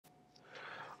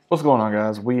What's going on,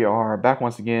 guys? We are back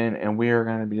once again, and we are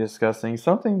going to be discussing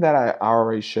something that I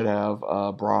already should have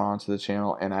brought onto the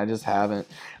channel, and I just haven't.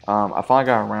 I finally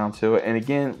got around to it, and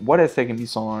again, what has taken me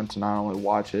so long to not only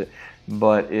watch it,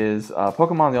 but is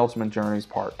Pokemon: The Ultimate Journeys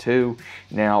Part 2.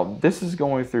 Now, this is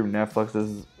going through Netflix. This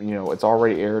is, it's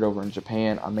already aired over in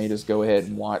Japan. I may just go ahead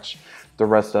and watch the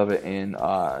rest of it in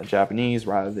Japanese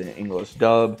rather than English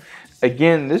dub.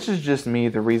 Again, this is just me.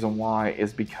 The reason why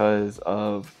is because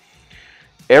of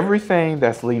everything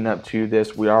that's leading up to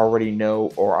this. We already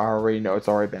know, or I already know, it's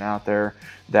already been out there,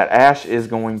 that Ash is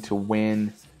going to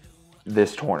win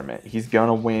this tournament. He's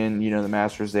gonna win, the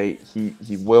Masters 8.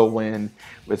 He will win.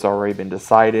 It's already been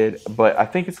decided. But I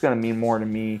think it's gonna mean more to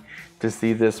me to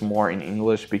see this more in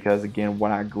English because, again,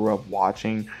 when I grew up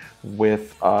watching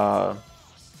with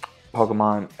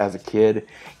Pokemon as a kid,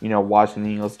 watching the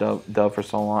English dub for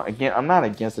so long. Again, I'm not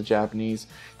against the Japanese,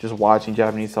 just watching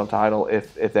Japanese subtitle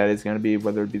if that is going to be,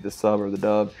 whether it be the sub or the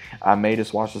dub. I may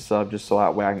just watch the sub just so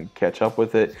that way I can catch up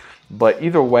with it. But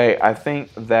either way, I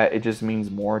think that it just means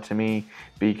more to me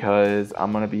because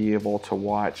I'm going to be able to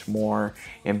watch more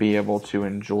and be able to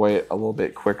enjoy it a little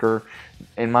bit quicker,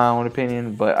 in my own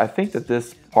opinion. But I think that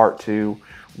this part 2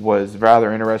 was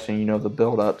rather interesting, the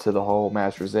build up to the whole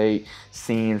Masters 8,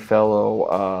 seeing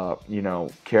fellow,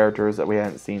 characters that we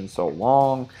hadn't seen in so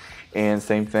long, and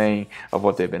same thing of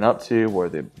what they've been up to,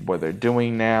 what they're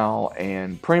doing now,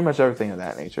 and pretty much everything of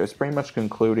that nature. It's pretty much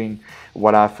concluding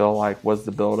what I feel like was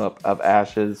the build up of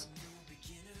Ash's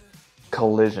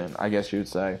collision, I guess you would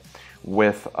say,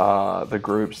 with the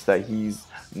groups that he's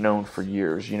known for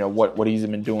years. What he's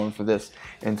been doing for this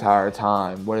entire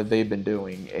time, what have they been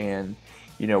doing, and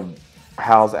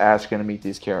how's Ash going to meet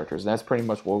these characters? And that's pretty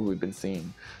much what we've been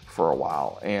seeing for a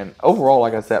while. And overall,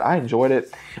 like I said, I enjoyed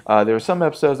it. There were some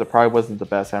episodes that probably wasn't the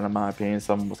best out of my opinion.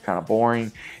 Some was kind of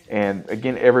boring. And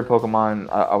again, every Pokemon,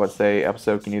 I would say,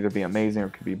 episode can either be amazing or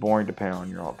can be boring depending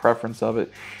on your own preference of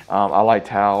it. I liked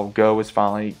how Go is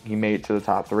finally, he made it to the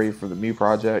top 3 for the Mew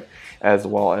project, as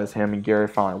well as him and Gary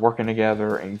finally working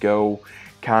together, and Go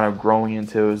kind of growing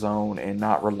into his own and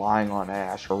not relying on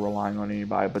Ash or relying on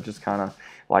anybody, but just kind of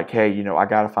like, hey, I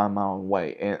got to find my own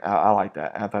way. And I like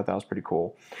that. I thought that was pretty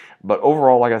cool. But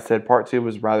overall, like I said, part 2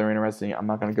 was rather interesting. I'm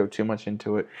not going to go too much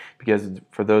into it because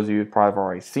for those of you who probably have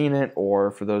already seen it,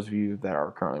 or for those of you that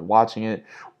are currently watching it,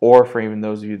 or for even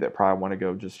those of you that probably want to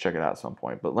go just check it out at some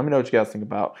point. But let me know what you guys think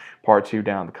about part 2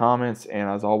 down in the comments. And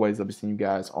as always, I'll be seeing you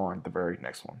guys on the very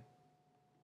next one.